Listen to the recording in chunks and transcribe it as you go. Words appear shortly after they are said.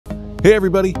Hey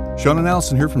everybody, Sean and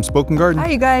Allison here from Spoken Garden.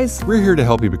 Hi you guys. We're here to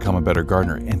help you become a better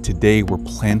gardener, and today we're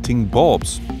planting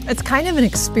bulbs. It's kind of an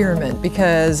experiment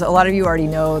because a lot of you already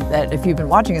know that if you've been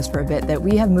watching us for a bit that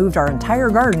we have moved our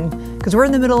entire garden because we're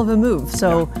in the middle of a move.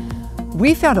 So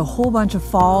we found a whole bunch of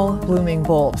fall blooming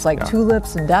bulbs like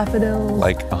tulips and daffodils.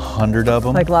 Like 100 of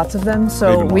them? Like lots of them.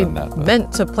 So we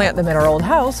meant to plant them in our old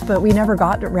house, but we never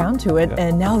got around to it.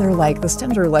 And now they're like, the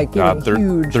stems are like getting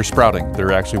huge. They're sprouting.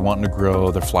 They're actually wanting to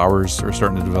grow. Their flowers are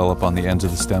starting to develop on the ends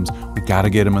of the stems. We got to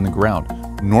get them in the ground.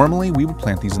 Normally we would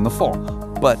plant these in the fall,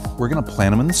 but we're going to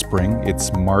plant them in the spring.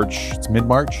 It's March, it's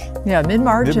mid-March. Yeah,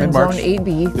 mid-March in zone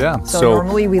 8B. Yeah. So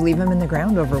normally we leave them in the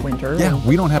ground over winter. Yeah,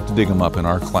 we don't have to dig them up in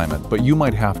our climate, but you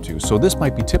might have to. So this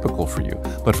might be typical for you,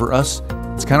 but for us,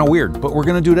 it's kind of weird, but we're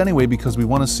going to do it anyway because we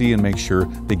want to see and make sure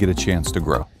they get a chance to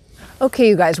grow. Okay,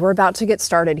 you guys, we're about to get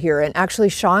started here. And actually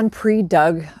Sean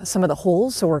pre-dug some of the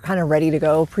holes, so we're kind of ready to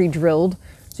go, pre-drilled.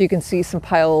 So you can see some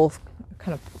pile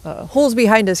kind of holes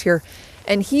behind us here.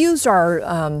 And he used our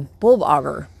bulb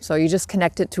auger. So you just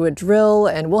connect it to a drill,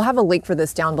 and we'll have a link for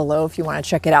this down below if you want to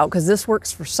check it out, because this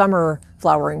works for summer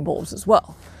flowering bulbs as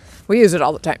well. We use it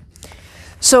all the time.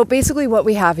 So basically what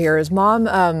we have here is Mom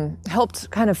helped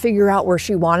kind of figure out where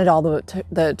she wanted all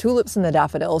the tulips and the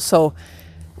daffodils. So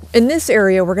in this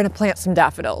area, we're going to plant some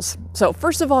daffodils. So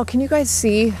first of all, can you guys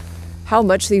see how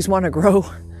much these want to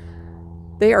grow?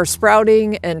 They are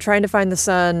sprouting and trying to find the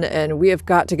sun, and we have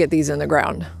got to get these in the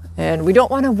ground. And we don't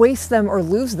want to waste them or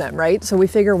lose them, right? So we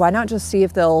figure, why not just see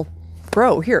if they'll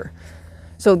grow here?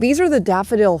 So these are the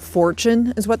Daffodil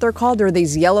Fortune is what they're called. They're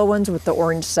these yellow ones with the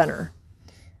orange center.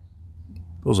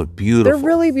 Those are beautiful. They're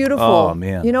really beautiful. Oh,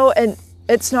 man. You know, and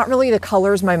it's not really the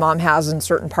colors my mom has in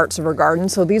certain parts of her garden.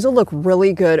 So these will look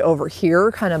really good over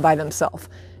here, kind of by themselves.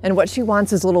 And what she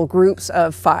wants is little groups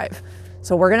of 5.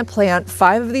 So we're going to plant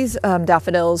 5 of these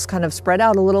daffodils, kind of spread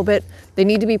out a little bit. They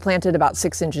need to be planted about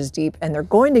 6 inches deep, and they're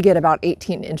going to get about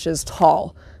 18 inches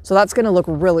tall. So that's going to look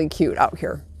really cute out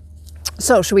here.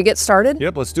 So should we get started?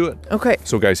 Yep, let's do it. Okay.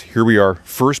 So guys, here we are,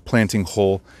 first planting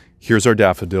hole. Here's our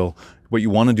daffodil. What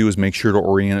you want to do is make sure to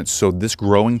orient it so this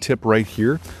growing tip right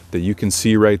here that you can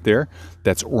see right there,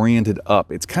 that's oriented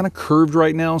up. It's kind of curved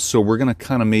right now, so we're going to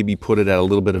kind of maybe put it at a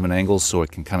little bit of an angle so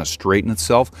it can kind of straighten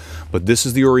itself. But this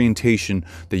is the orientation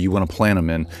that you want to plant them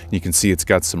in. You can see it's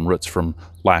got some roots from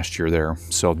last year there.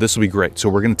 So this will be great. So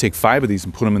we're going to take 5 of these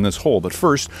and put them in this hole. But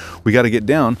first, we got to get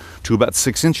down to about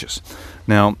 6 inches.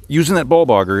 Now, using that bulb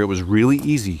auger, it was really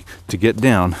easy to get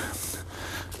down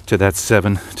to that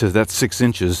 6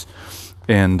 inches.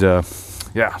 And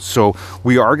yeah, so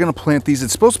we are going to plant these.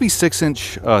 It's supposed to be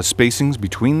 6-inch spacings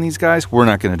between these guys. We're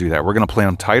not going to do that. We're going to plant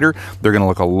them tighter. They're going to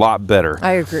look a lot better.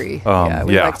 I agree. Yeah,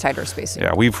 we like tighter spacing.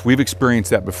 Yeah, we've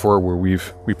experienced that before where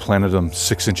we planted them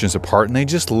 6 inches apart, and they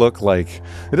just look like,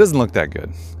 it doesn't look that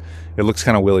good. It looks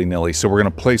kind of willy-nilly. So we're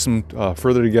going to place them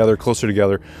further together, closer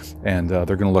together, and they're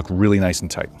going to look really nice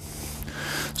and tight.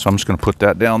 So I'm just going to put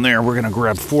that down there. We're going to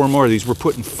grab 4 more of these. We're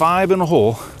putting 5 in a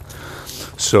hole.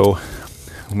 So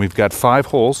we've got 5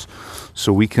 holes,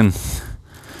 so we can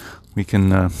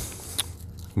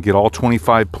get all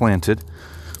 25 planted.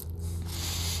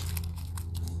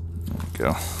 There we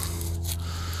go.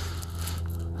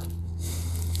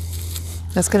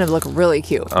 That's going to look really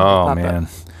cute. Oh man,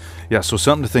 yeah. So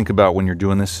something to think about when you're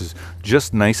doing this is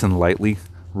just nice and lightly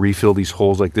refill these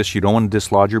holes like this. You don't want to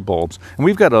dislodge your bulbs. And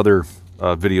we've got other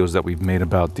videos that we've made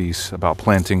about these, about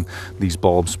planting these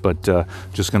bulbs, but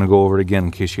just going to go over it again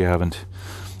in case you haven't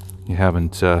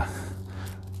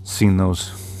seen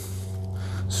those.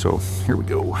 So here we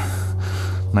go.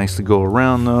 Nicely go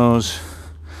around those,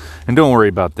 and don't worry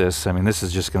about this. I mean, this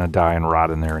is just going to die and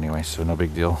rot in there anyway, so no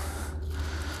big deal.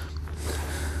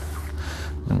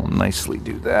 And we'll nicely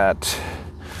do that.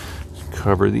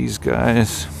 Cover these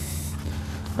guys.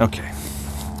 Okay.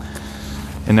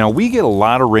 And now we get a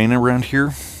lot of rain around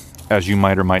here, as you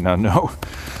might or might not know.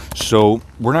 So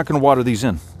we're not going to water these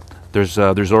in. There's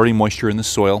already moisture in the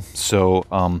soil, so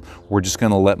we're just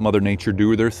going to let Mother Nature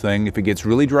do their thing. If it gets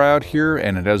really dry out here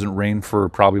and it doesn't rain for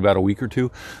probably about a week or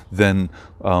 2, then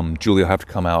Julie will have to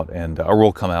come out, and or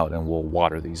we'll come out and we'll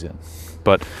water these in.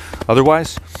 But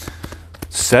otherwise,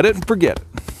 set it and forget it.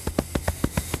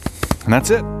 And that's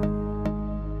it.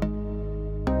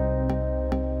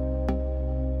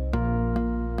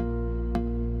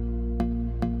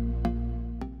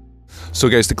 So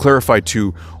guys, to clarify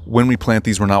too, when we plant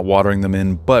these, we're not watering them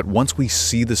in, but once we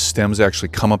see the stems actually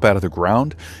come up out of the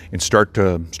ground and start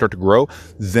to grow,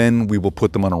 then we will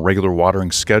put them on a regular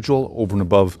watering schedule over and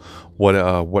above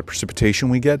what precipitation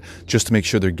we get, just to make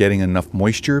sure they're getting enough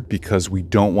moisture, because we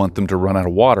don't want them to run out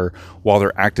of water while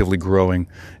they're actively growing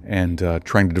and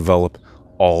trying to develop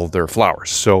all their flowers.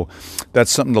 So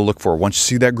that's something to look for. Once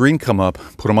you see that green come up,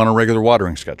 put them on a regular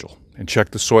watering schedule and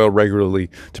check the soil regularly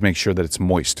to make sure that it's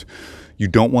moist. You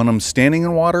don't want them standing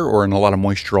in water or in a lot of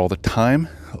moisture all the time,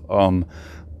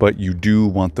 but you do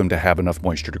want them to have enough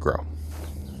moisture to grow.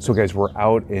 So guys, we're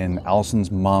out in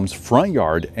Allison's mom's front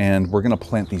yard and we're gonna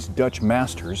plant these Dutch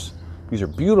Masters. These are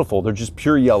beautiful. They're just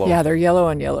pure yellow. Yeah, they're yellow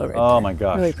on yellow right Oh there. my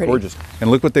gosh, really pretty. Gorgeous.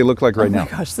 And look what they look like right now. Oh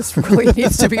my gosh, this really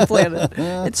needs to be planted.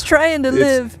 It's trying to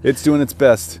live. It's doing its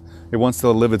best. It wants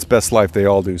to live its best life. They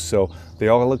all do. So they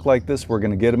all look like this. We're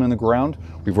gonna get them in the ground.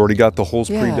 We've already got the holes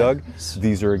pre-dug.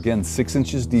 These are, again, 6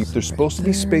 inches deep. They're supposed to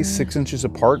be spaced 6 inches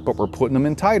apart, but we're putting them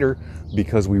in tighter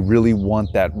because we really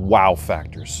want that wow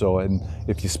factor. So, and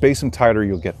if you space them tighter,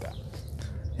 you'll get that.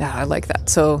 Yeah, I like that.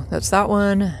 So that's that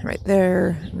one right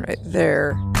there, and right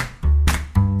there.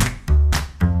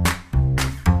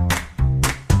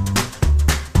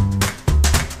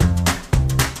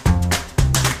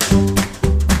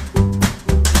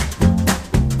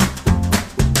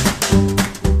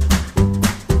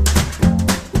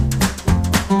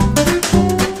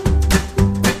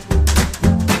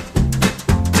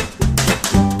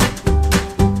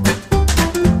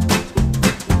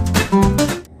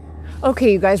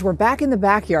 Okay, you guys, we're back in the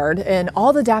backyard and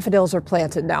all the daffodils are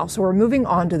planted now. So we're moving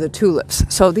on to the tulips.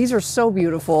 So these are so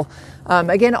beautiful.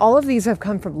 Again, all of these have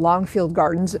come from Longfield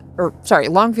Gardens,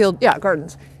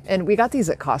 Gardens. And we got these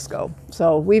at Costco.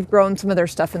 So we've grown some of their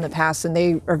stuff in the past and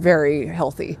they are very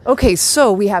healthy. Okay,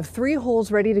 so we have 3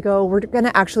 holes ready to go. We're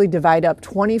gonna actually divide up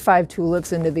 25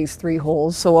 tulips into these 3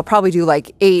 holes. So we'll probably do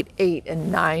like 8, 8,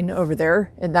 and 9 over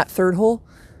there in that 3rd hole.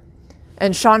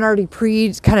 And Sean already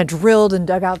kind of drilled and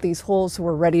dug out these holes, so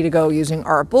we're ready to go using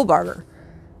our bull barber.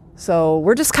 So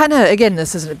we're just kind of, again,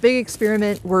 this isn't a big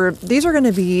experiment. These are going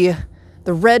to be,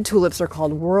 the red tulips are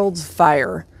called World's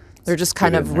Fire. They're just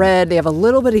kind of red. They have a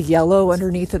little bit of yellow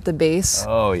underneath at the base.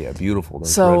 Oh yeah, beautiful.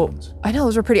 Those so red ones. I know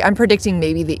those are pretty. I'm predicting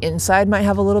maybe the inside might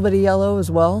have a little bit of yellow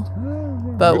as well,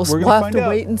 but we'll have to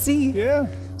wait and see. Yeah.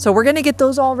 So we're going to get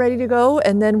those all ready to go,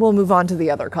 and then we'll move on to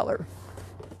the other color.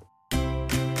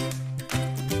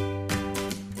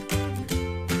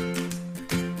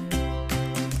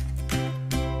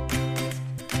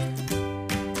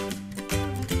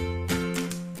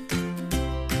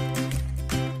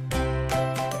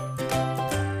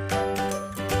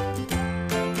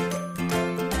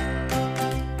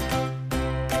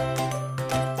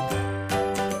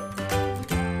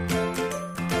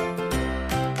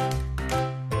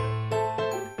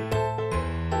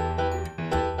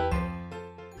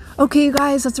 Okay, you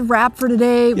guys, that's a wrap for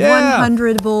today. Yeah.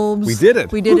 100 bulbs. We did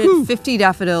it. We did it. 50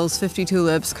 daffodils, 50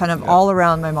 tulips, kind of all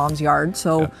around my mom's yard.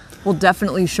 So we'll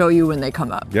definitely show you when they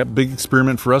come up. Yep, big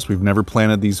experiment for us. We've never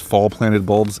planted these fall planted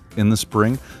bulbs in the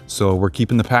spring. So we're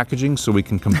keeping the packaging so we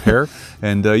can compare.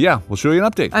 And yeah, we'll show you an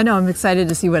update. I know, I'm excited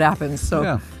to see what happens. So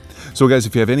yeah. So guys,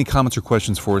 if you have any comments or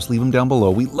questions for us, leave them down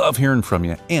below. We love hearing from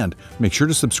you. And make sure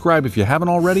to subscribe if you haven't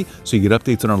already so you get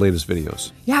updates on our latest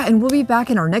videos. Yeah, and we'll be back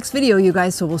in our next video, you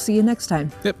guys, so we'll see you next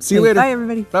time. Yep, see you later. Bye,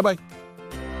 everybody. Bye-bye.